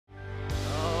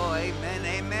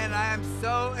I'm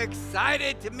so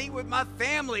excited to meet with my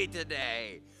family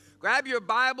today. Grab your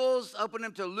Bibles, open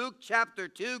them to Luke chapter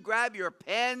 2, grab your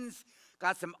pens.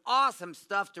 Got some awesome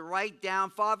stuff to write down.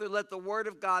 Father, let the word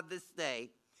of God this day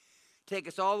take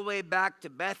us all the way back to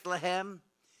Bethlehem,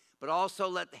 but also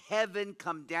let heaven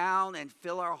come down and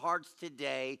fill our hearts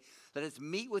today. Let us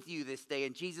meet with you this day.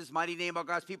 In Jesus' mighty name, all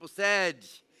God's people said,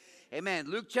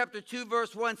 amen. Luke chapter 2,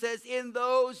 verse 1 says, in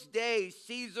those days,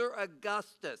 Caesar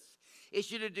Augustus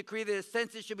issued a decree that a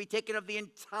census should be taken of the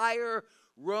entire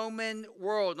Roman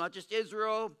world, not just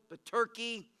Israel, but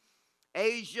Turkey,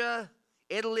 Asia,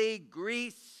 Italy,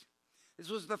 Greece. This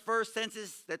was the first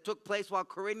census that took place while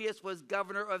Quirinius was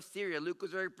governor of Syria. Luke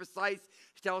was very precise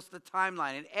to tell us the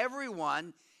timeline. And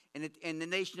everyone in the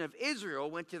nation of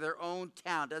Israel went to their own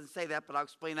town. Doesn't say that, but I'll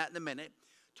explain that in a minute,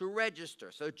 to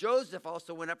register. So Joseph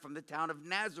also went up from the town of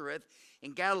Nazareth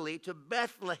in Galilee to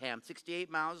Bethlehem, 68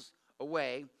 miles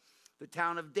away, the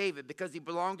town of David, because he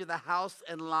belonged to the house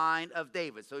and line of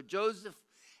David. So Joseph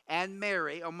and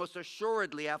Mary, almost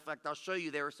assuredly, in fact, I'll show you,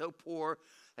 they were so poor,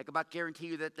 I can about guarantee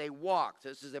you that they walked. So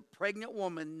this is a pregnant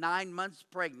woman, 9 months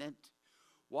pregnant,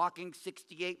 walking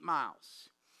 68 miles.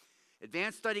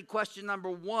 Advanced study question number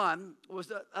 1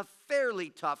 was a fairly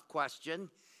tough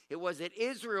question. It was that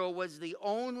Israel was the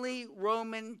only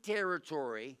Roman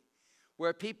territory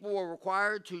where people were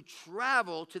required to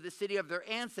travel to the city of their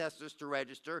ancestors to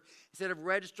register instead of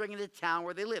registering in the town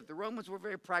where they lived. The Romans were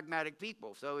very pragmatic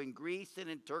people. So in Greece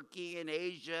and in Turkey and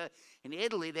Asia and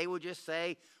Italy, they would just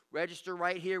say, register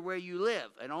right here where you live.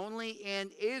 And only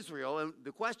in Israel, and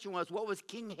the question was, what was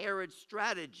King Herod's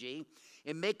strategy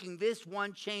in making this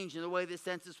one change in the way the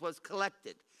census was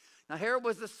collected? Now, Herod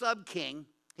was the sub-king.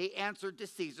 He answered to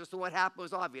Caesar, so what happened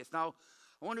was obvious. Now,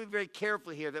 I want to be very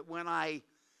careful here that when I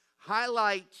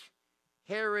highlight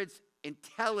Herod's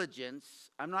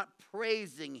intelligence, I'm not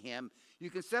praising him.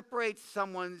 You can separate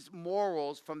someone's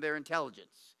morals from their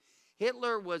intelligence.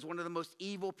 Hitler was one of the most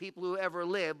evil people who ever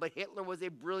lived, but Hitler was a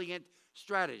brilliant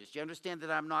strategist. You understand that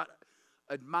I'm not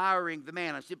admiring the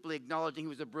man. I'm simply acknowledging he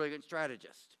was a brilliant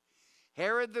strategist.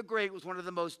 Herod the Great was one of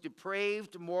the most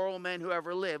depraved moral men who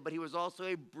ever lived, but he was also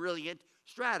a brilliant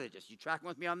strategist. You tracking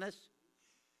with me on this?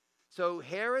 So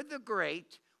Herod the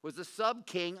Great was a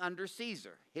sub-king under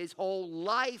Caesar. His whole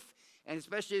life, and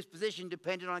especially his position,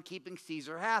 depended on keeping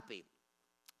Caesar happy.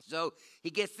 So he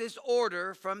gets this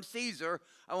order from Caesar,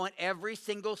 I want every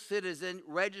single citizen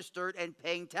registered and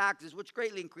paying taxes, which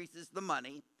greatly increases the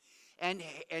money. And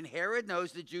Herod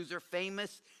knows the Jews are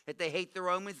famous, that they hate the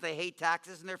Romans, they hate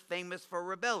taxes, and they're famous for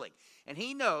rebelling. And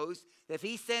he knows that if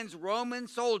he sends Roman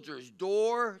soldiers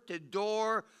door to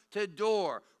door to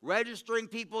door, registering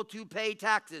people to pay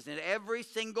taxes, and every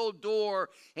single door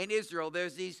in Israel,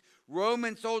 there's these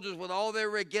Roman soldiers with all their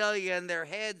regalia and their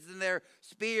heads and their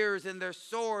spears and their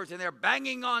swords, and they're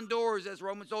banging on doors as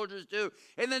Roman soldiers do.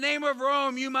 In the name of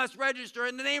Rome, you must register.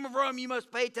 In the name of Rome, you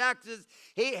must pay taxes.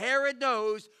 Herod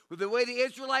knows with the way the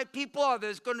Israelite people are,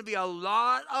 there's going to be a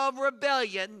lot of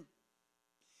rebellion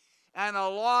and a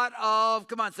lot of,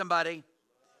 come on somebody,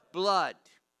 blood.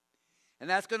 And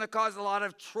that's going to cause a lot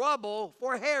of trouble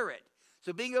for Herod.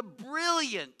 So being a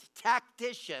brilliant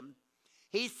tactician,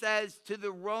 he says to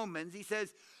the Romans, he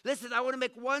says, listen, I want to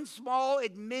make one small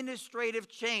administrative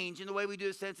change in the way we do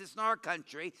the census in our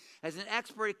country. As an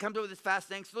expert, he comes up with this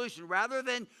fascinating solution. Rather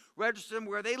than register them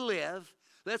where they live,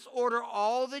 let's order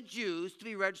all the Jews to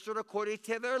be registered according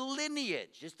to their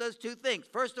lineage. This does two things.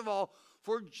 First of all,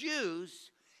 for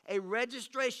Jews, a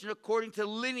registration according to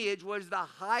lineage was the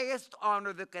highest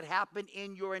honor that could happen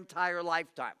in your entire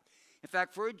lifetime. In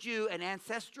fact, for a Jew, an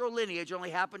ancestral lineage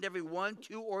only happened every 1,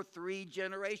 2, or 3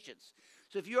 generations.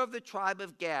 So if you have the tribe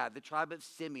of Gad, the tribe of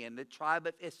Simeon, the tribe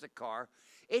of Issachar,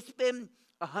 it's been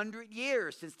 100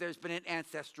 years since there's been an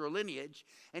ancestral lineage.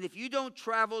 And if you don't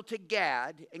travel to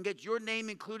Gad and get your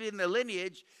name included in the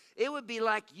lineage, it would be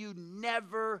like you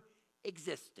never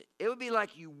existed. It would be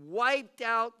like you wiped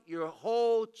out your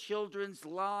whole children's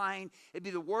line. It'd be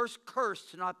the worst curse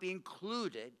to not be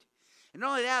included. And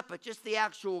not only that, but just the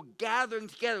actual gathering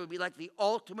together would be like the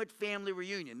ultimate family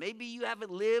reunion. Maybe you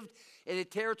haven't lived in the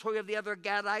territory of the other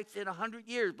Gadites in 100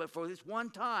 years, but for this one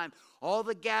time, all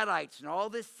the Gadites and all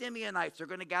the Simeonites are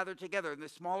going to gather together, and the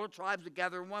smaller tribes would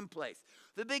gather in one place.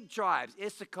 The big tribes,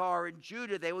 Issachar and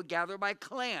Judah, they would gather by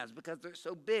clans because they're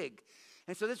so big.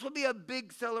 And so this would be a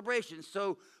big celebration.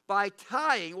 So by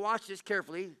tying, watch this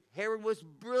carefully, Herod was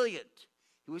brilliant.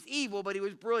 He was evil, but he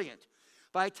was brilliant.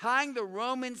 By tying the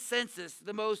Roman census,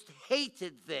 the most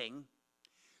hated thing,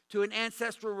 to an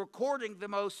ancestral recording, the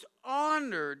most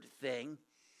honored thing,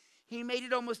 he made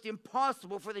it almost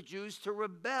impossible for the Jews to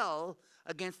rebel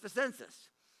against the census.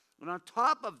 And on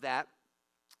top of that,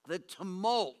 the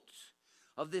tumult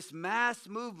of this mass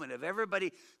movement of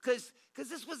everybody, because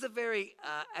this was a very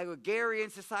agrarian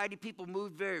society. People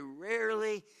moved very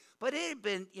rarely, but it had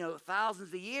been,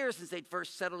 thousands of years since they'd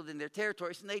first settled in their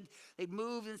territories, and they'd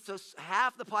moved, and so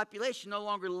half the population no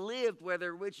longer lived where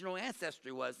their original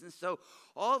ancestry was. And so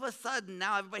all of a sudden,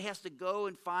 now everybody has to go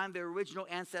and find their original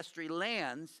ancestry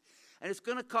lands, and it's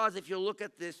going to cause, if you look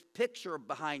at this picture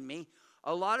behind me,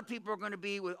 a lot of people are going to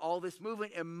be, with all this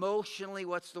movement, emotionally,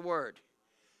 what's the word?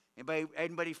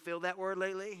 Anybody feel that word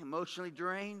lately? Emotionally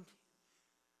drained?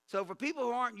 So for people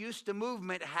who aren't used to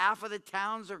movement, half of the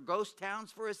towns are ghost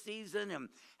towns for a season, and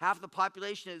half the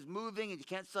population is moving, and you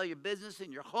can't sell your business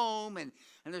and your home, and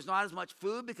there's not as much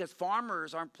food because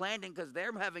farmers aren't planting because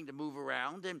they're having to move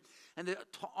around, and the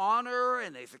honor,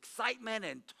 and there's excitement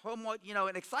and tumult,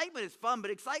 and excitement is fun,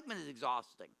 but excitement is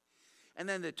exhausting. And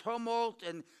then the tumult,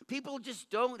 and people just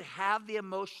don't have the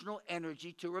emotional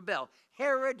energy to rebel.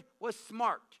 Herod was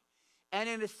smart, and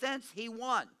in a sense, he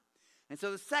won. And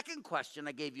so the second question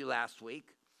I gave you last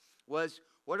week was,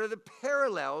 what are the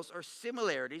parallels or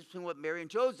similarities between what Mary and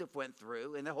Joseph went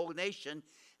through in the whole nation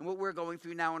and what we're going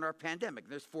through now in our pandemic?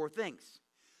 There's 4 things.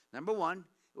 Number one,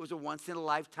 it was a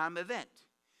once-in-a-lifetime event.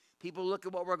 People look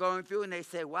at what we're going through and they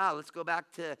say, wow, let's go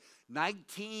back to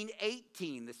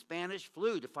 1918, the Spanish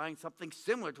flu, to find something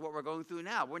similar to what we're going through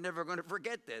now. We're never going to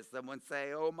forget this. Someone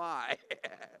say, oh my.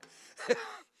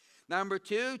 Number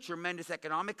 2, tremendous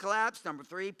economic collapse. Number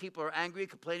 3, people are angry,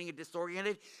 complaining, and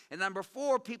disoriented. And number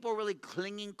 4, people are really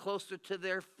clinging closer to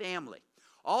their family.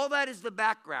 All that is the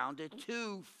background to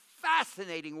 2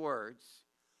 fascinating words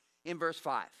in verse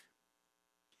 5.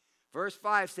 Verse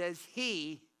 5 says,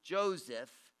 he,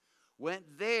 Joseph,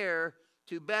 went there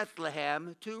to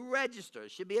Bethlehem to register. There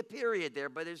should be a period there,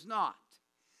 but there's not.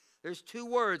 There's 2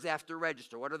 words after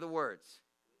register. What are the words?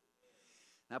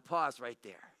 Now pause right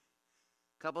there.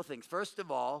 A couple things. First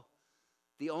of all,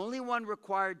 the only one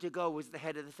required to go was the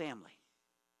head of the family.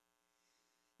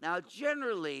 Now,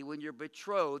 generally, when you're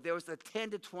betrothed, there was a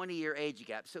 10 to 20 year age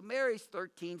gap. So Mary's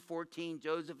 13, 14,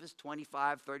 Joseph is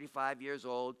 25, 35 years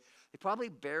old. They probably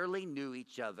barely knew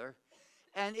each other.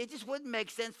 And it just wouldn't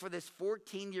make sense for this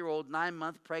 14-year-old,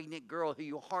 9-month pregnant girl who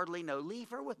you hardly know.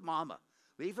 Leave her with mama.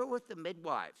 Leave her with the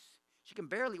midwives. She can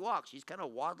barely walk. She's kind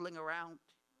of waddling around.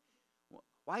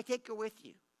 Why take her with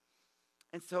you?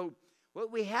 And so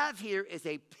what we have here is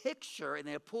a picture, and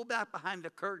then a pull back behind the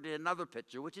curtain in another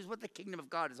picture, which is what the kingdom of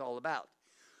God is all about.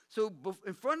 So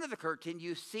in front of the curtain,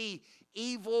 you see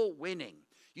evil winning.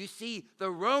 You see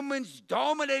the Romans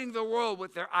dominating the world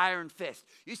with their iron fist.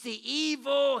 You see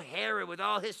evil Herod with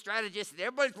all his strategists, and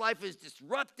everybody's life is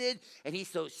disrupted, and he's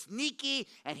so sneaky,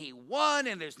 and he won,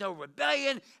 and there's no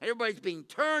rebellion, and everybody's being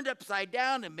turned upside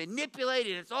down and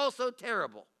manipulated, and it's all so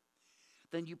terrible.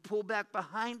 Then you pull back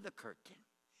behind the curtain,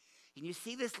 and you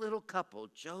see this little couple,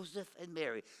 Joseph and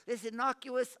Mary, this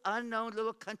innocuous, unknown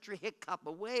little country hick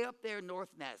couple way up there in North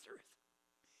Nazareth.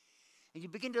 And you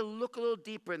begin to look a little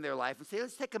deeper in their life and say,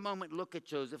 let's take a moment and look at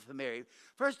Joseph and Mary.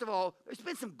 First of all, there's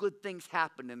been some good things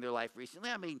happen in their life recently.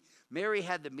 I mean, Mary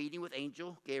had the meeting with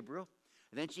angel Gabriel.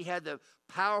 And then she had the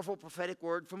powerful prophetic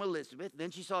word from Elizabeth.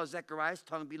 Then she saw Zechariah's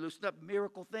tongue be loosened up,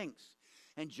 miracle things.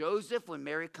 And Joseph, when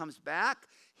Mary comes back,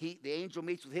 the angel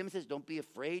meets with him and says, don't be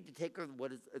afraid to take her,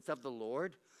 it's of the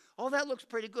Lord. All that looks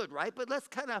pretty good, right? But let's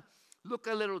kind of look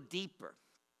a little deeper.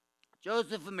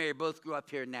 Joseph and Mary both grew up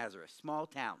here in Nazareth, small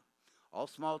town. All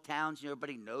small towns,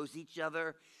 everybody knows each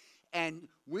other. And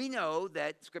we know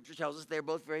that Scripture tells us they're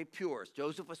both very pure.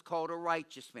 Joseph was called a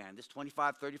righteous man. This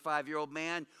 25, 35-year-old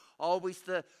man, always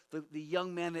the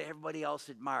young man that everybody else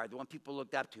admired, the one people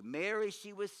looked up to. Mary,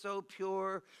 she was so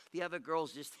pure. The other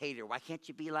girls just hate her. Why can't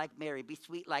you be like Mary? Be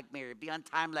sweet like Mary. Be on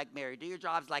time like Mary. Do your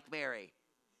jobs like Mary.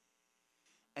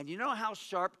 And you know how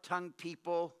sharp-tongued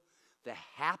people, the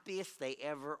happiest they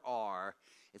ever are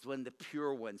is when the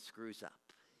pure one screws up.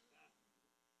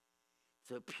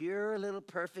 So pure little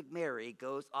perfect Mary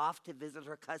goes off to visit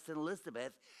her cousin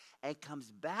Elizabeth and comes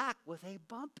back with a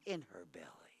bump in her belly.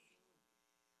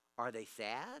 Are they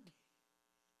sad?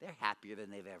 They're happier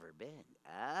than they've ever been.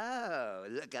 Oh,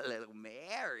 look at little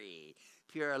Mary.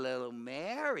 Pure little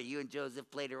Mary. You and Joseph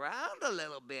played around a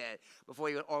little bit before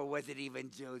you, or was it even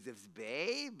Joseph's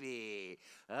baby?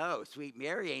 Oh, sweet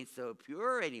Mary ain't so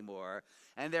pure anymore.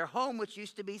 And their home, which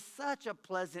used to be such a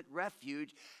pleasant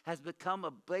refuge, has become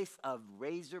a place of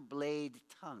razor blade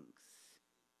tongues.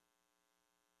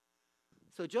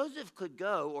 So Joseph could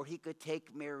go, or he could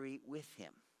take Mary with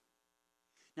him.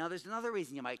 Now, there's another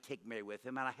reason you might take Mary with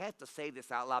him, and I have to say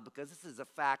this out loud because this is a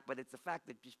fact, but it's a fact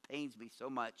that just pains me so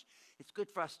much. It's good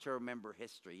for us to remember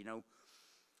history.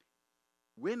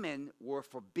 women were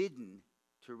forbidden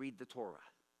to read the Torah.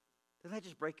 Doesn't that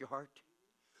just break your heart?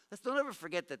 Let's don't ever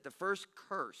forget that the first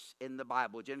curse in the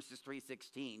Bible, Genesis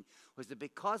 3:16, was that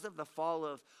because of the fall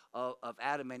of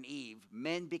Adam and Eve,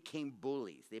 men became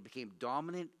bullies. They became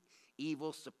dominant,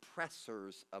 evil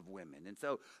suppressors of women. And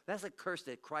so that's a curse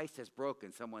that Christ has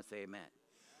broken. Someone say amen.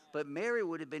 But Mary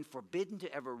would have been forbidden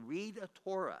to ever read a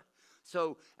Torah.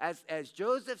 So as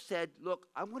Joseph said, look,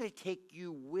 I'm going to take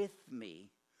you with me.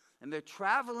 And they're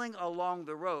traveling along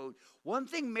the road. One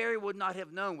thing Mary would not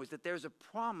have known was that there's a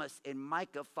promise in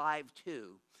Micah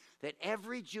 5:2 that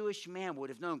every Jewish man would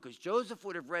have known, because Joseph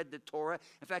would have read the Torah.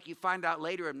 In fact, you find out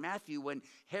later in Matthew when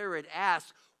Herod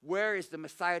asked, where is the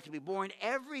Messiah to be born?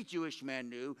 Every Jewish man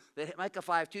knew that Micah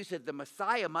 5:2 said the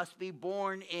Messiah must be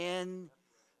born in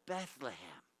Bethlehem.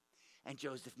 And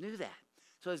Joseph knew that.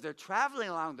 So as they're traveling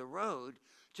along the road,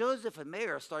 Joseph and Mary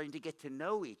are starting to get to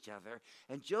know each other.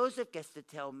 And Joseph gets to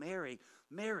tell Mary,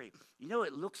 Mary, you know,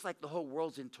 it looks like the whole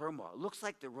world's in turmoil. It looks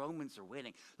like the Romans are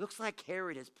winning. It looks like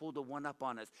Herod has pulled a one-up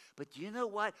on us. But do you know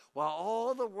what? While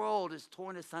all the world is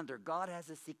torn asunder, God has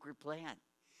a secret plan.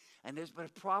 And there's been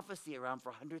a prophecy around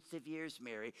for hundreds of years,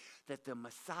 Mary, that the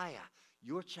Messiah,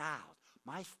 your child,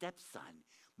 my stepson,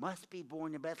 must be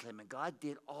born in Bethlehem. And God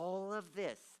did all of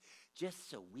this just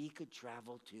so we could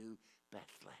travel to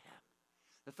Bethlehem.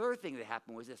 The third thing that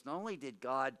happened was this. Not only did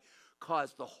God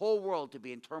cause the whole world to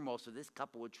be in turmoil so this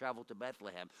couple would travel to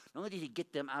Bethlehem, not only did he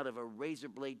get them out of a razor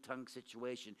blade tongue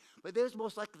situation, but there's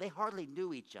most likely they hardly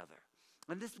knew each other.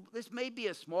 And this may be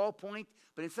a small point,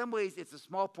 but in some ways it's a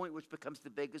small point which becomes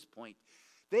the biggest point.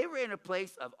 They were in a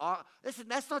place of, listen,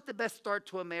 that's not the best start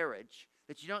to a marriage,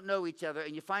 that you don't know each other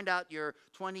and you find out your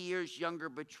 20 years younger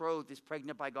betrothed is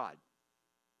pregnant by God.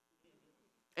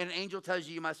 And an angel tells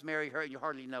you you must marry her and you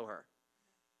hardly know her.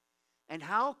 And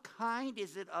how kind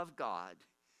is it of God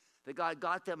that God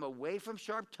got them away from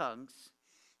sharp tongues,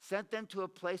 sent them to a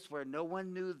place where no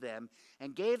one knew them,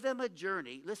 and gave them a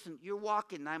journey. Listen, you're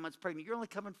walking 9 months pregnant. You're only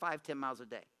coming 5-10 miles a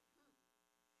day.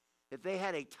 That they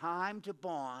had a time to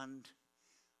bond,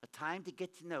 a time to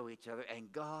get to know each other, and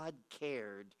God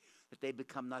cared that they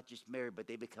become not just married, but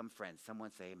they become friends.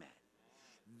 Someone say amen.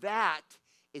 That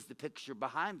is the picture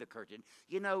behind the curtain.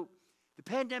 You know, the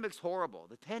pandemic's horrible.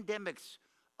 The pandemic's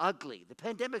ugly. The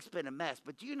pandemic's been a mess.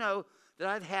 But do you know that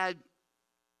I've had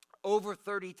over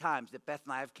 30 times that Beth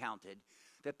and I have counted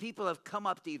that people have come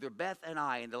up to either Beth and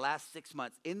I in the last 6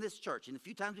 months in this church, and the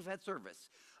few times we've had service,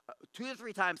 2 to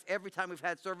 3 times every time we've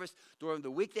had service during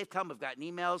the week they've come, we've gotten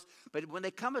emails. But when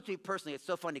they come up to me personally, it's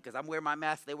so funny because I'm wearing my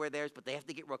mask, they wear theirs, but they have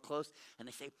to get real close, and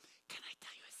they say, can I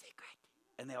tell you a secret?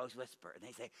 And they always whisper, and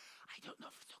they say, I don't know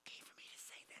if it's okay for me to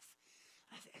say this.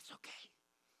 And I say, it's okay.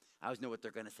 I always know what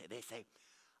they're going to say. They say,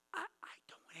 I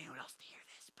don't want anyone else to hear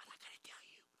this, but I got to tell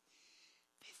you,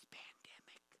 this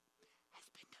pandemic has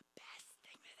been the best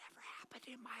thing that ever happened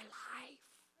in my life.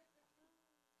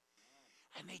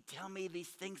 And they tell me these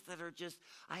things that are just,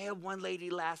 I had one lady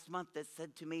last month that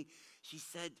said to me, she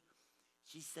said,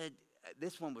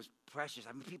 this one was precious.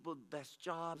 I mean, people, best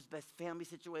jobs, best family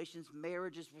situations,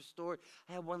 marriages restored.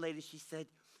 I had one lady, she said,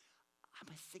 I'm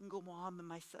a single mom and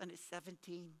my son is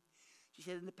 17. She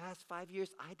said, in the past 5 years,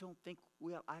 I don't think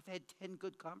I've had 10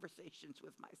 good conversations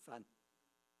with my son.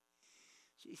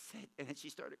 She said, and then she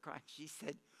started crying. She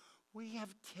said, we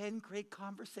have 10 great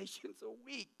conversations a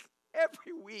week,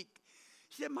 every week.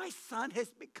 She said, my son has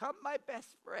become my best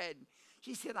friend.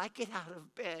 She said, I get out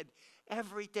of bed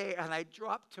every day and I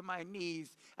drop to my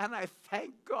knees and I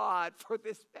thank God for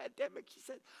this pandemic. She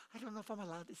said, I don't know if I'm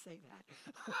allowed to say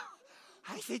that.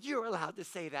 I said, you're allowed to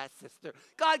say that, sister.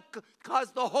 God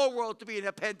caused the whole world to be in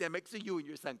a pandemic so you and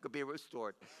your son could be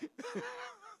restored.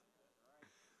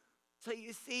 So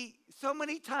you see, so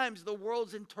many times the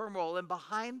world's in turmoil, and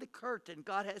behind the curtain,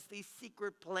 God has these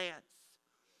secret plans.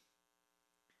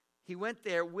 He went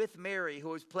there with Mary, who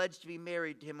was pledged to be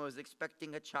married to him, who was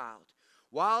expecting a child.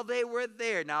 While they were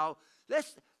there, now,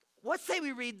 let's say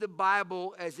we read the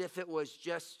Bible as if it was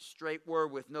just straight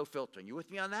word with no filtering. You with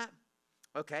me on that?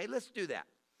 Okay, let's do that.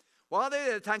 While they were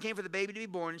there, the time came for the baby to be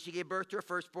born, and she gave birth to her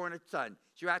firstborn son.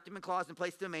 She wrapped him in cloths and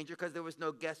placed him in a manger because there was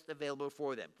no guest available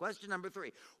for them. Question number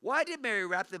 3. Why did Mary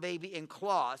wrap the baby in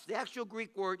cloths? The actual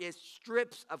Greek word is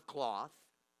strips of cloth.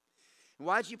 And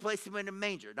why did she place him in a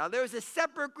manger? Now, there is a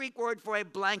separate Greek word for a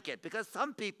blanket, because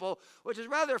some people, which is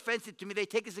rather offensive to me, they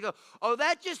take this and go, oh,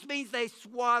 that just means they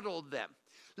swaddled them.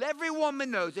 Every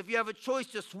woman knows if you have a choice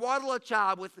to swaddle a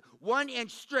child with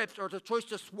 1-inch strips or the choice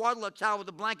to swaddle a child with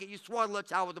a blanket, you swaddle a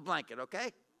child with a blanket,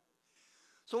 okay?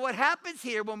 So what happens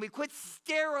here when we quit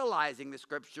sterilizing the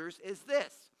scriptures is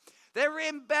this. They were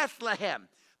in Bethlehem.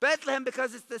 Bethlehem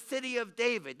because it's the city of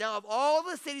David. Now, of all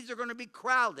the cities that are going to be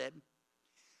crowded,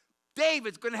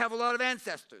 David's going to have a lot of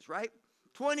ancestors, right?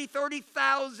 20,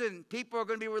 30,000 people are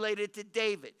going to be related to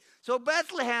David. So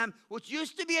Bethlehem, which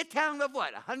used to be a town of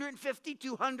what, 150,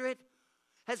 200,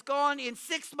 has gone in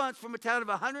 6 months from a town of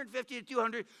 150 to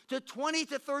 200 to 20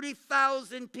 to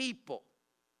 30,000 people.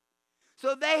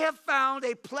 So they have found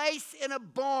a place in a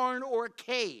barn or a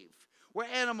cave where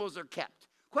animals are kept.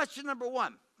 Question number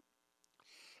one,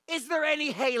 is there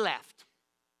any hay left?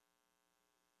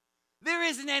 There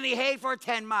isn't any hay for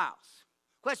 10 miles.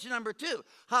 Question number two,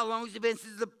 how long has it been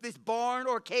since this barn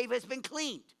or cave has been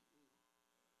cleaned?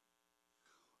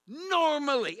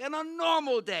 Normally, in a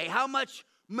normal day, how much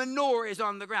manure is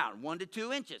on the ground? 1 to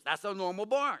 2 inches. That's a normal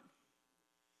barn.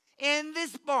 In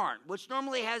this barn, which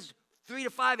normally has 3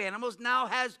 to 5 animals, now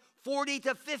has 40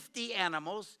 to 50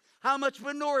 animals. How much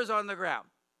manure is on the ground?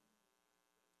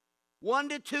 1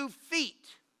 to 2 feet.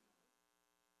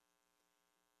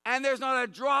 And there's not a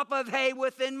drop of hay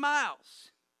within miles.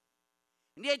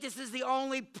 And yet this is the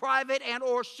only private and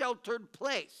or sheltered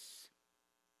place.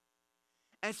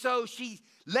 And so she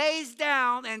lays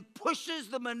down and pushes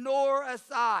the manure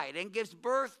aside and gives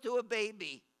birth to a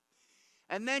baby.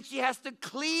 And then she has to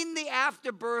clean the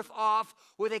afterbirth off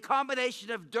with a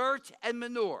combination of dirt and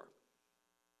manure.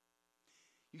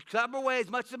 You cover away as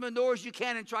much of the manure as you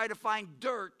can and try to find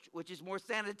dirt, which is more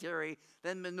sanitary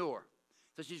than manure.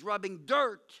 So she's rubbing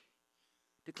dirt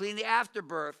to clean the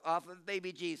afterbirth off of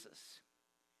baby Jesus.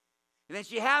 And then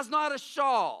she has not a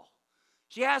shawl.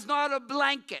 She has not a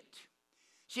blanket.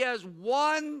 She has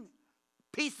one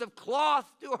piece of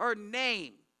cloth to her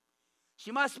name.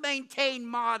 She must maintain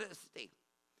modesty.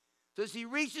 So she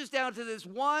reaches down to this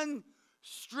one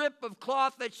strip of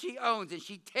cloth that she owns, and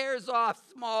she tears off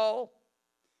small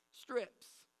strips.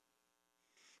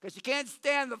 Because she can't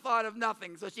stand the thought of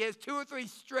nothing. So she has 2 or 3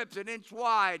 strips, 1 inch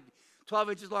wide, 12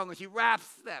 inches long, and she wraps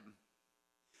them.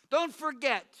 Don't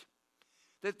forget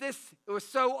that this was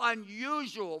so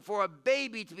unusual for a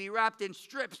baby to be wrapped in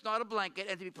strips, not a blanket,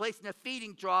 and to be placed in a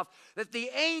feeding trough, that the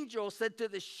angel said to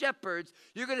the shepherds,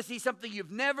 you're going to see something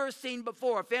you've never seen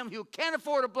before. A family who can't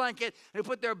afford a blanket and who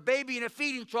put their baby in a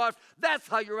feeding trough, that's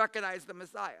how you recognize the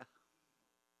Messiah.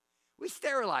 We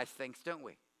sterilize things, don't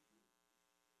we?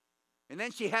 And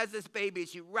then she has this baby and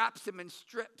she wraps him in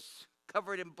strips,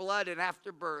 covered in blood and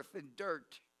afterbirth and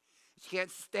dirt. She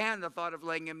can't stand the thought of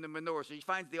laying him in the manure. So she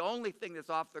finds the only thing that's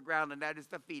off the ground, and that is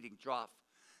the feeding trough.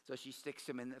 So she sticks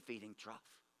him in the feeding trough.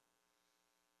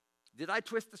 Did I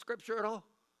twist the scripture at all?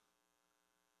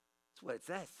 That's what it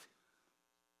says.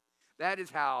 That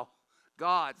is how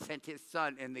God sent his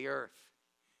son in the earth.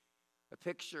 A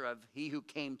picture of he who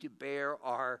came to bear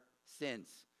our sins.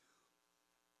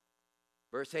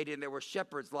 Verse 8, and there were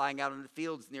shepherds lying out in the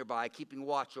fields nearby, keeping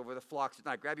watch over the flocks at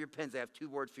night. Grab your pens. I have 2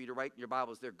 words for you to write in your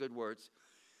Bibles. They're good words.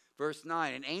 Verse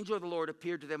 9, an angel of the Lord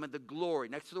appeared to them in the glory.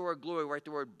 Next to the word glory, write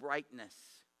the word brightness.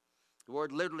 The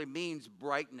word literally means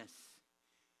brightness.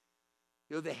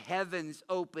 You know, the heavens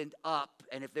opened up,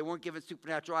 and if they weren't given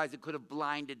supernatural eyes, it could have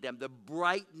blinded them. The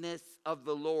brightness of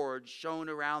the Lord shone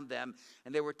around them,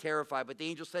 and they were terrified. But the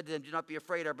angel said to them, do not be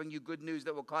afraid. I bring you good news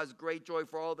that will cause great joy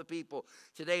for all the people.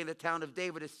 Today in the town of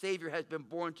David, a Savior has been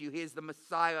born to you. He is the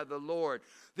Messiah, the Lord.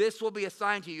 This will be a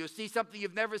sign to you. You'll see something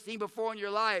you've never seen before in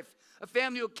your life. A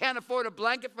family who can't afford a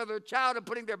blanket for their child and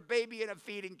putting their baby in a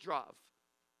feeding trough.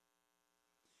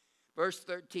 Verse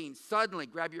 13, suddenly,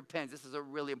 grab your pens. This is a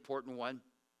really important one.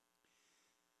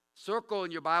 Circle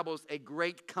in your Bibles a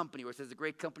great company, where it says a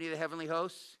great company of the heavenly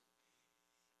hosts.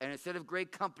 And instead of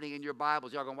great company in your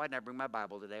Bibles, y'all going, why didn't I bring my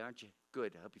Bible today, aren't you?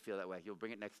 Good, I hope you feel that way. You'll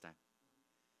bring it next time.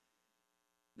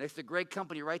 Next to great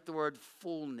company, write the word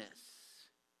fullness.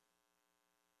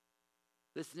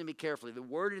 Listen to me carefully. The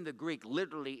word in the Greek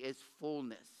literally is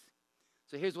fullness.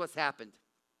 So here's what's happened.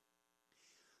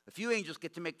 A few angels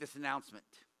get to make this announcement.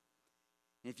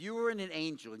 And if you were an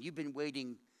angel and you've been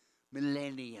waiting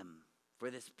millennium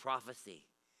for this prophecy,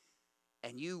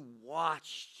 and you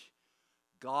watched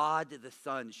God the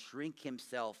Son shrink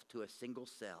himself to a single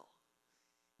cell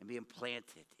and be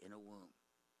implanted in a womb,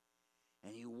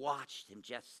 and you watched him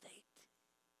gestate,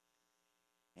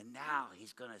 and now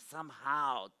he's going to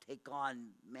somehow take on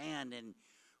man and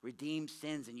redeem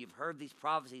sins, and you've heard these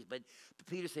prophecies, but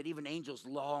Peter said even angels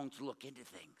long to look into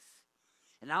things.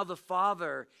 And now the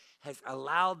Father has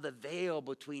allowed the veil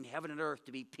between heaven and earth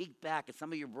to be peeked back, and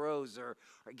some of your bros are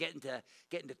getting to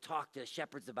talk to the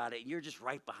shepherds about it, and you're just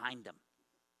right behind them,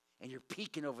 and you're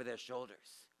peeking over their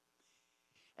shoulders.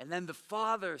 And then the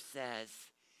Father says,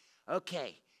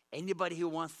 okay, anybody who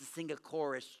wants to sing a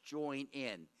chorus, join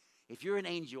in. If you're an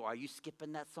angel, are you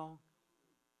skipping that song?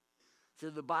 So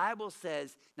the Bible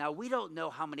says, now we don't know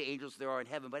how many angels there are in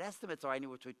heaven, but estimates are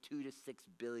anywhere between 2 to 6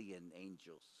 billion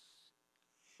angels.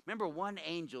 Remember, one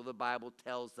angel, the Bible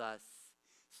tells us,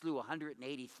 slew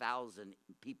 180,000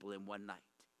 people in one night.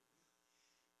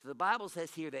 So the Bible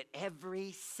says here that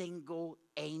every single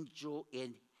angel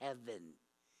in heaven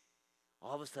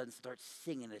all of a sudden starts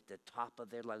singing at the top of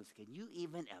their lungs. Can you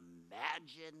even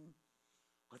imagine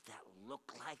what that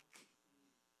looked like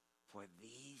for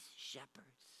these shepherds?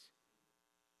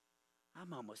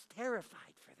 I'm almost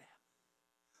terrified for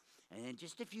them. And in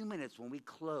just a few minutes when we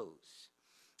close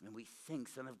and we sing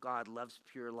Son of God loves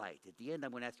pure light, at the end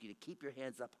I'm going to ask you to keep your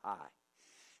hands up high.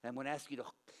 And I'm going to ask you to,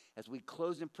 as we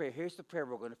close in prayer, here's the prayer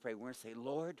we're going to pray. We're going to say,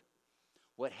 Lord,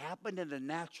 what happened in the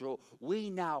natural, we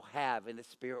now have in the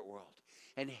spirit world.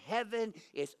 And heaven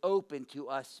is open to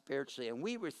us spiritually. And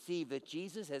we receive that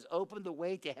Jesus has opened the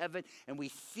way to heaven. And we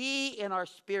see in our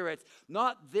spirits,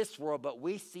 not this world, but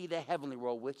we see the heavenly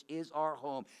world, which is our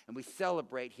home. And we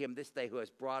celebrate him this day who has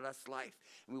brought us life.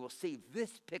 And we will see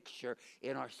this picture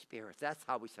in our spirits. That's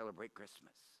how we celebrate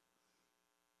Christmas.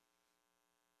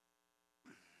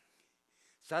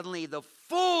 Suddenly the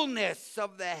fullness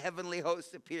of the heavenly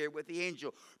host appeared with the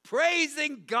angel,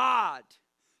 praising God.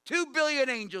 2 billion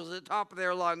angels at the top of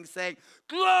their lungs saying,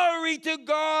 glory to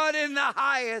God in the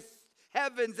highest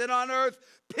heavens, and on earth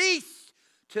peace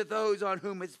to those on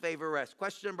whom his favor rests.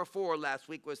 Question number 4 last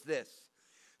week was this.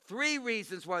 3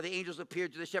 reasons why the angels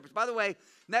appeared to the shepherds. By the way,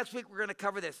 next week we're going to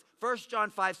cover this. 1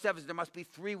 John 5:7, there must be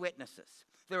 3 witnesses.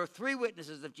 There are 3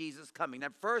 witnesses of Jesus coming. Now,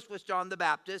 first was John the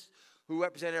Baptist, who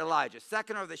represented Elijah.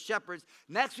 Second are the shepherds.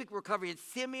 Next week we're covering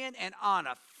Simeon and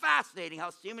Anna. Fascinating how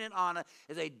Simeon and Anna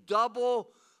is a double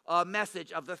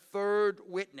message of the 3rd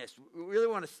witness. We really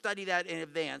want to study that in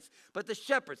advance. But the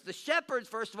shepherds,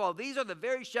 first of all, these are the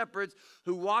very shepherds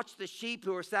who watched the sheep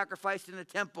who were sacrificed in the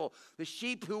temple. The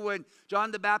sheep who, when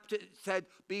John the Baptist said,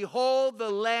 behold the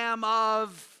Lamb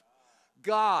of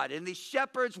God. And these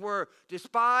shepherds were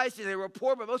despised and they were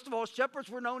poor, but most of all, shepherds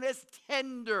were known as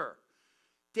tender.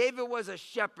 David was a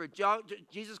shepherd.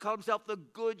 Jesus called himself the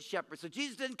good shepherd. So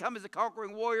Jesus didn't come as a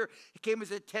conquering warrior. He came as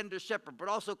a tender shepherd. But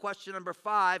also question number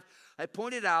 5, I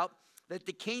pointed out that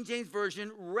the King James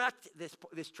Version wrecked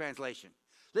this translation.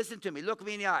 Listen to me. Look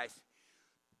me in the eyes.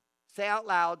 Say out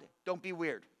loud, don't be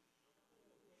weird.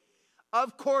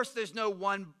 Of course, there's no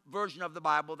one version of the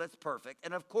Bible that's perfect.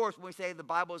 And of course, when we say the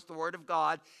Bible is the Word of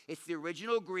God, it's the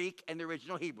original Greek and the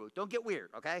original Hebrew. Don't get weird,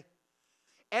 okay?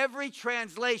 Every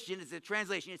translation is a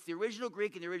translation. It's the original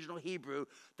Greek and the original Hebrew.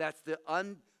 That's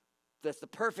the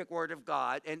perfect word of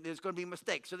God, and there's going to be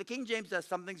mistakes. So the King James does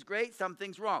some things great, some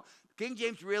things wrong. King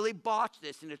James really botched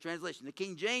this in the translation. The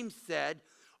King James said,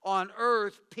 on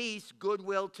earth, peace,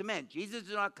 goodwill to men. Jesus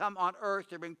did not come on earth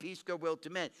to bring peace, goodwill to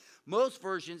men. Most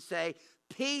versions say,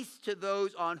 peace to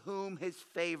those on whom his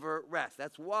favor rests.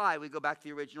 That's why we go back to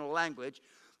the original language.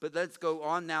 But let's go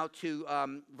on now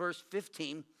to verse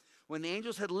 15. When the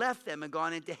angels had left them and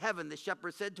gone into heaven, the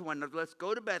shepherds said to one another, let's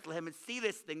go to Bethlehem and see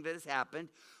this thing that has happened,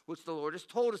 which the Lord has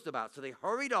told us about. So they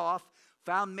hurried off,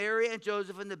 found Mary and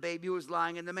Joseph and the baby who was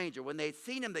lying in the manger. When they had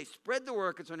seen him, they spread the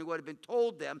word concerning what had been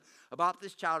told them about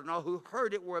this child, and all who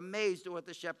heard it were amazed at what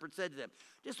the shepherds said to them.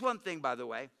 Just one thing, by the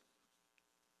way.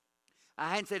 I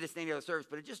hadn't said this in any other service,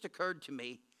 but it just occurred to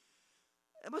me.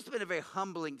 It must have been a very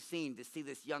humbling scene to see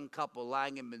this young couple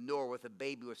lying in manure with a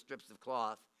baby with strips of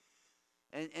cloth.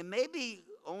 And maybe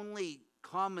only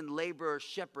common laborer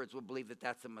shepherds would believe that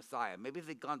that's a Messiah. Maybe if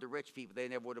they'd gone to rich people, they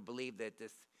never would have believed that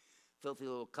this filthy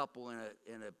little couple in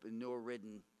a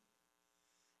manure-ridden.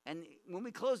 And when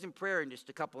we close in prayer in just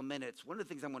a couple of minutes, one of the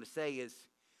things I'm going to say is,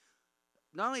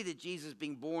 not only did Jesus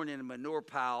being born in a manure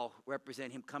pile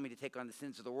represent him coming to take on the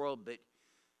sins of the world, but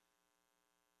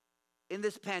in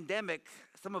this pandemic,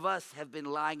 some of us have been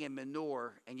lying in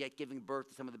manure and yet giving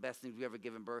birth to some of the best things we've ever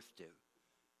given birth to.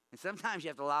 And sometimes you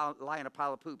have to lie in a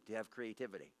pile of poop to have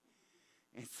creativity.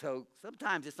 And so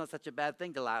sometimes it's not such a bad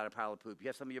thing to lie in a pile of poop. You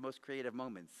have some of your most creative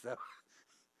moments. So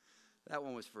that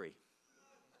one was free.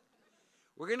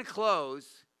 We're going to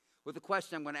close with a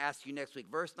question I'm going to ask you next week.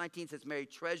 Verse 19 says, Mary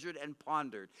treasured and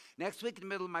pondered. Next week in the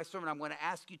middle of my sermon, I'm going to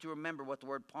ask you to remember what the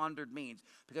word pondered means.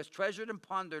 Because treasured and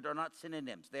pondered are not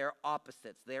synonyms. They are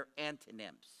opposites. They are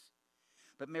antonyms.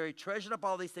 But Mary treasured up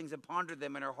all these things and pondered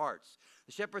them in her hearts.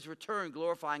 The shepherds returned,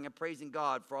 glorifying and praising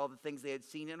God for all the things they had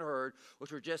seen and heard,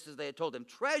 which were just as they had told them.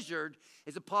 Treasured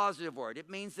is a positive word.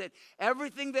 It means that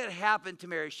everything that happened to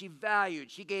Mary, she valued,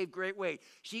 she gave great weight.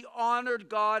 She honored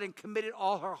God and committed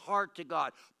all her heart to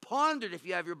God. Pondered, if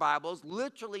you have your Bibles,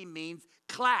 literally means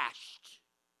clashed.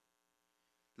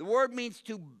 The word means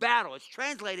to battle. It's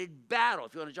translated battle,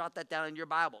 if you want to jot that down in your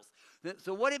Bibles.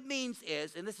 So what it means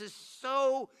is, and this is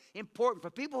so important for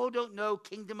people who don't know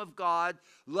kingdom of God,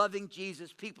 loving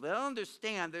Jesus people. They don't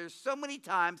understand there's so many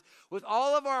times with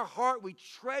all of our heart we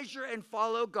treasure and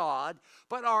follow God,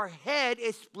 but our head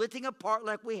is splitting apart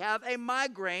like we have a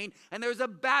migraine and there's a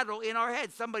battle in our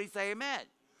head. Somebody say amen.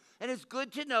 And it's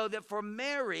good to know that for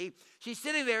Mary, she's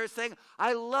sitting there saying,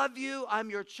 I love you, I'm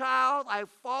your child, I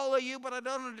follow you, but I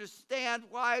don't understand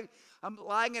why I'm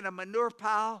lying in a manure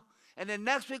pile. And then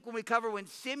next week when we cover when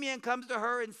Simeon comes to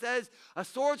her and says, a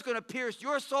sword's going to pierce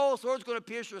your soul, a sword's going to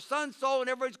pierce your son's soul, and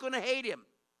everybody's going to hate him.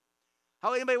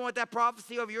 How anybody want that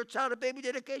prophecy over your child at baby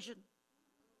dedication?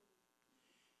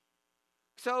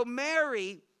 So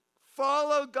Mary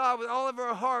followed God with all of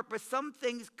her heart, but some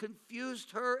things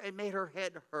confused her and made her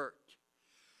head hurt.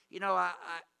 You know, I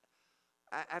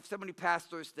have so many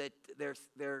pastors that they're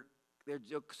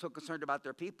so concerned about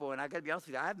their people, and I got to be honest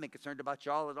with you, I haven't been concerned about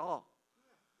y'all at all.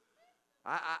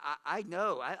 I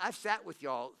know. I've sat with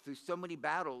y'all through so many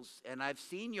battles, and I've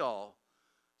seen y'all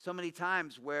so many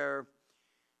times where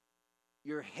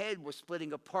your head was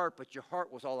splitting apart, but your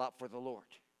heart was all out for the Lord.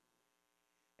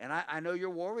 And I know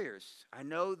you're warriors. I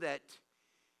know that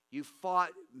you fought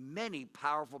many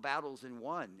powerful battles and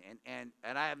won. And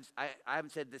I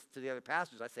haven't said this to the other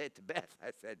pastors. I said it to Beth. I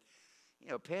said,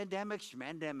 pandemic,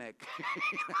 schmandemic.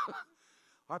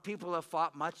 Our people have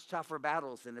fought much tougher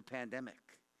battles in the pandemic.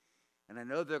 And I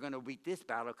know they're going to beat this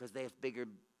battle because they have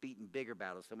beaten bigger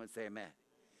battles. Someone say amen.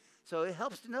 So it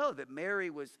helps to know that Mary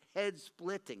was head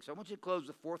splitting. So I want you to close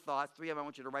with 4 thoughts. 3 of them I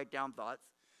want you to write down thoughts.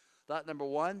 Thought number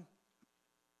 1,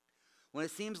 when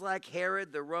it seems like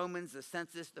Herod, the Romans, the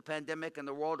census, the pandemic, and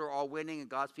the world are all winning and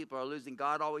God's people are losing,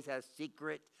 God always has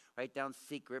write down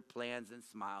secret plans and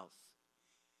smiles.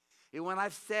 When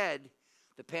I've said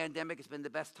the pandemic has been the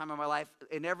best time of my life,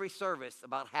 in every service,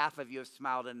 about half of you have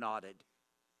smiled and nodded.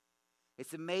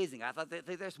 It's amazing. I thought that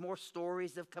there's more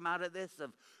stories that have come out of this,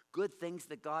 of good things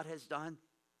that God has done.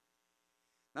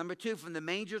 Number 2, from the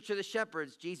manger to the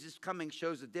shepherds, Jesus' coming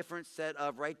shows a different set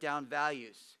of write down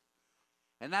values.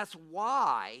 And that's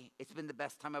why it's been the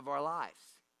best time of our lives.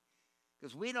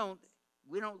 Because we don't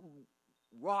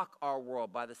rock our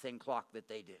world by the same clock that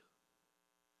they do.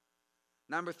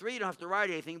 Number 3, you don't have to write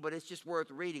anything, but it's just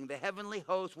worth reading. The heavenly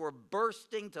hosts were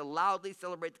bursting to loudly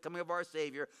celebrate the coming of our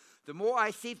Savior. The more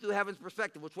I see through heaven's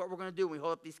perspective, which is what we're going to do when we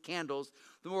hold up these candles,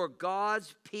 the more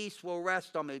God's peace will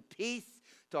rest on me. Peace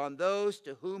on those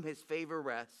to whom his favor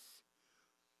rests.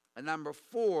 And number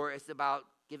 4 is about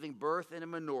giving birth in a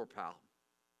manure pile.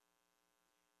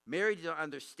 Mary did not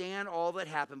understand all that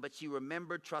happened, but she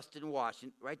remembered, trusted, and watched.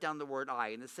 And write down the word I.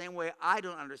 In the same way, I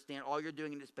don't understand all you're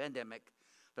doing in this pandemic,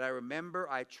 but I remember,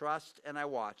 I trust, and I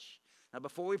watch. Now,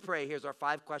 before we pray, here's our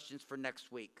 5 questions for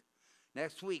next week.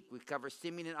 Next week, we cover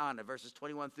Simeon and Anna, verses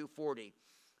 21 through 40.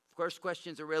 First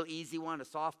question's a real easy one, a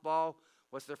softball.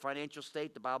 What's their financial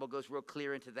state? The Bible goes real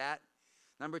clear into that.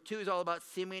 Number 2 is all about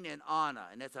Simeon and Anna,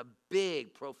 and that's a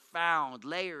big, profound,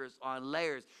 layers on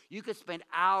layers. You could spend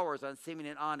hours on Simeon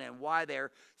and Anna and why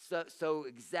they're so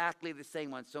exactly the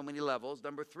same on so many levels.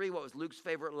 Number 3, what was Luke's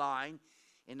favorite line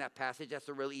in that passage? That's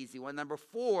a real easy one. Number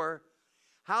 4,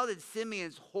 how did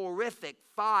Simeon's horrific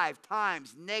 5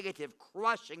 times negative,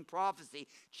 crushing prophecy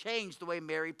change the way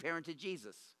Mary parented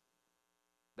Jesus?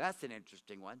 That's an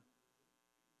interesting one.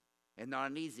 And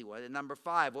not an easy one. And number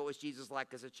 5, what was Jesus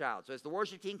like as a child? So as the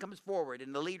worship team comes forward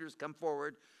and the leaders come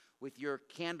forward with your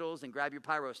candles and grab your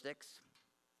pyro sticks,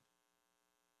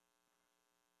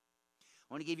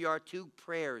 I want to give you our 2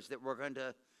 prayers that we're going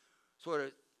to sort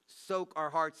of soak our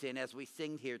hearts in as we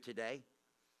sing here today.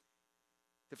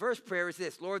 The first prayer is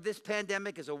this: Lord, this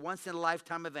pandemic is a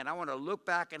once-in-a-lifetime event. I want to look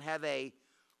back and have a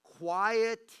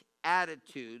quiet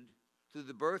attitude through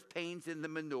the birth pains and the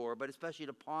manure, but especially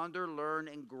to ponder, learn,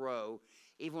 and grow,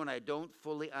 even when I don't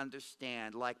fully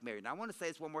understand, like Mary. Now, I want to say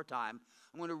this one more time.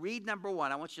 I'm going to read number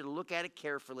 1. I want you to look at it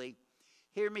carefully.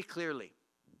 Hear me clearly.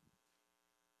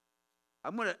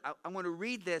 I'm going to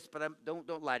read this, but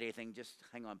don't light anything. Just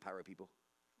hang on, pyro people.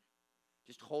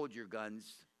 Just hold your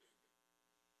guns.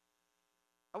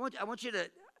 I want you to,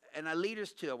 and our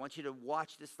leaders too, I want you to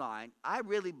watch this line. I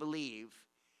really believe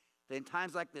that in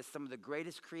times like this, some of the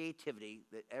greatest creativity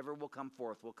that ever will come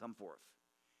forth will come forth.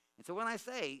 And so when I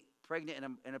say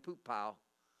pregnant in a poop pile,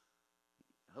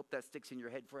 I hope that sticks in your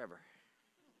head forever.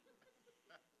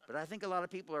 But I think a lot of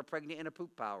people are pregnant in a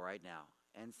poop pile right now.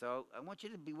 And so I want you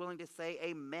to be willing to say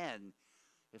amen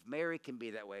if Mary can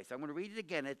be that way. So I'm going to read it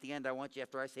again at the end. I want you,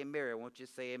 after I say Mary, I want you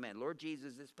to say amen. Lord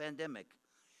Jesus, this pandemic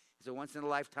is a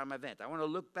once-in-a-lifetime event. I want to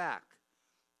look back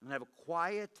and have a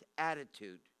quiet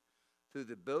attitude through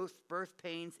the both birth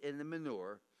pains and the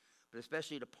manure, but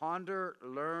especially to ponder,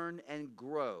 learn, and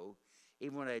grow,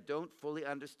 even when I don't fully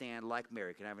understand, like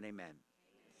Mary. Can I have an amen?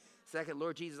 Second,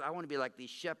 Lord Jesus, I want to be like these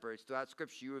shepherds. Throughout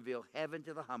Scripture, you reveal heaven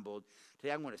to the humbled.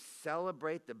 Today, I'm going to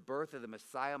celebrate the birth of the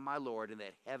Messiah, my Lord, and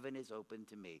that heaven is open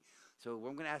to me. So what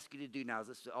I'm going to ask you to do now is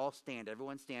let's all stand.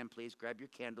 Everyone stand, please. Grab your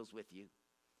candles with you.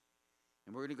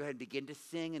 And we're going to go ahead and begin to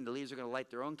sing, and the leaders are going to light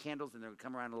their own candles, and they're going to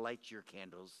come around and light your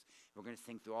candles. We're going to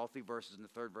sing through all 3 verses, and the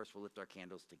 3rd verse we'll lift our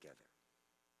candles together.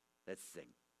 Let's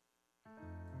sing.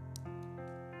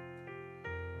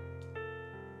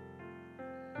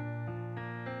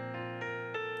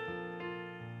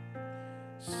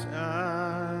 Silent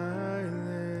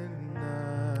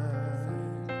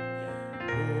night,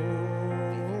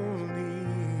 holy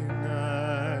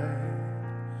night,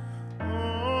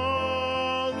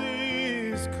 all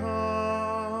is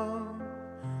calm,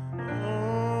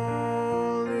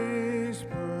 all is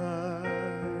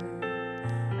bright,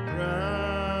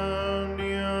 round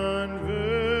yon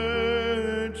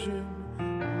virgin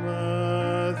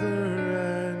mother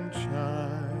and child.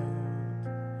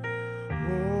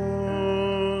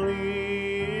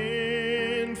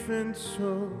 Infant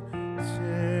so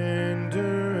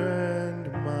tender and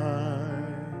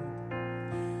mild,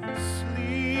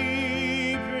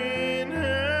 sleep in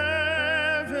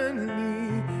heavenly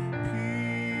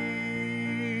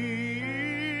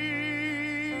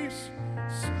peace,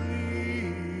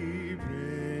 sleep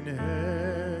in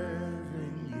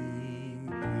heavenly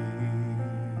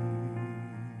peace.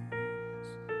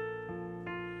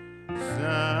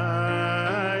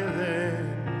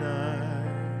 Silent night,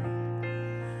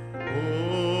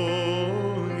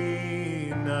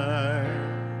 holy night,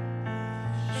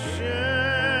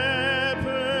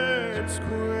 shepherds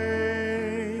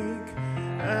quake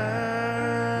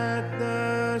at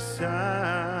the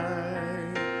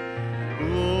sight,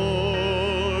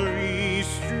 glory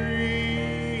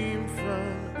stream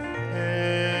from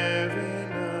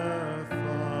heaven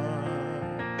afar,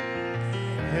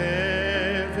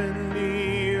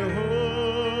 heavenly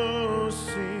hosts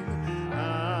sing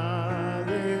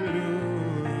hallelujah.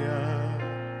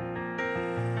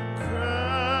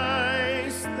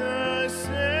 Christ the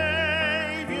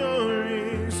Savior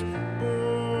is born.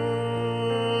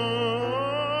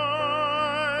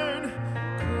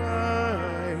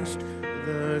 Christ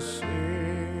the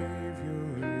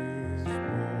Savior is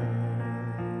born.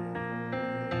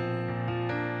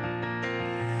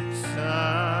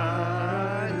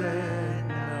 Silent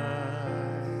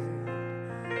night,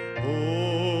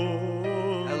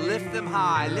 Now lift them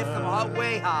high. Lift them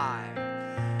way high.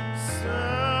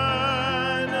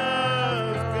 Son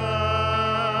of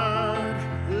God,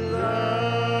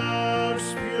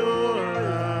 love's pure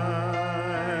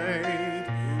light,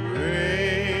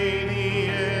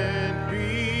 radiant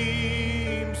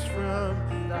beams from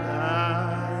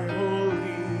thy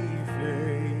holy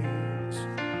face,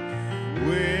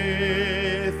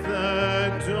 with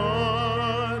the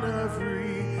dawn of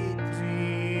redeeming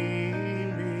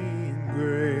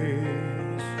grace.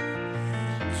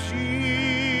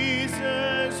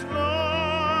 Jesus,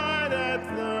 Lord, at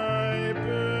thy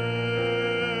birth.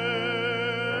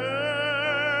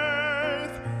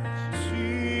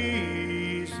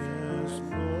 Jesus,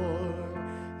 Lord,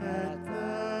 at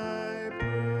thy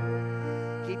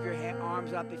birth. Keep your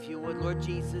arms up if you would. Lord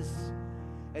Jesus,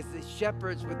 as the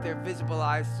shepherds with their visible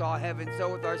eyes saw heaven,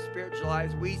 so with our spiritual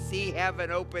eyes, we see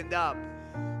heaven opened up.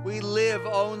 We live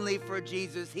only for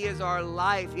Jesus. He is our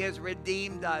life. He has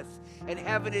redeemed us. And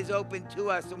heaven is open to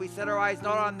us. And we set our eyes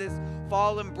not on this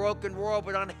fallen, broken world,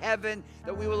 but on heaven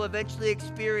that we will eventually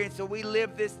experience. So we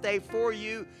live this day for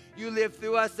you. You live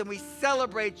through us. And we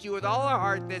celebrate you with all our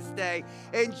heart this day.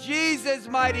 In Jesus'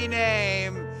 mighty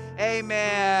name,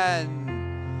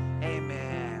 amen.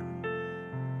 Amen.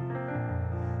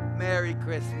 Merry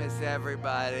Christmas,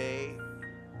 everybody.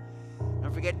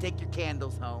 Don't forget to take your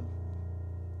candles home.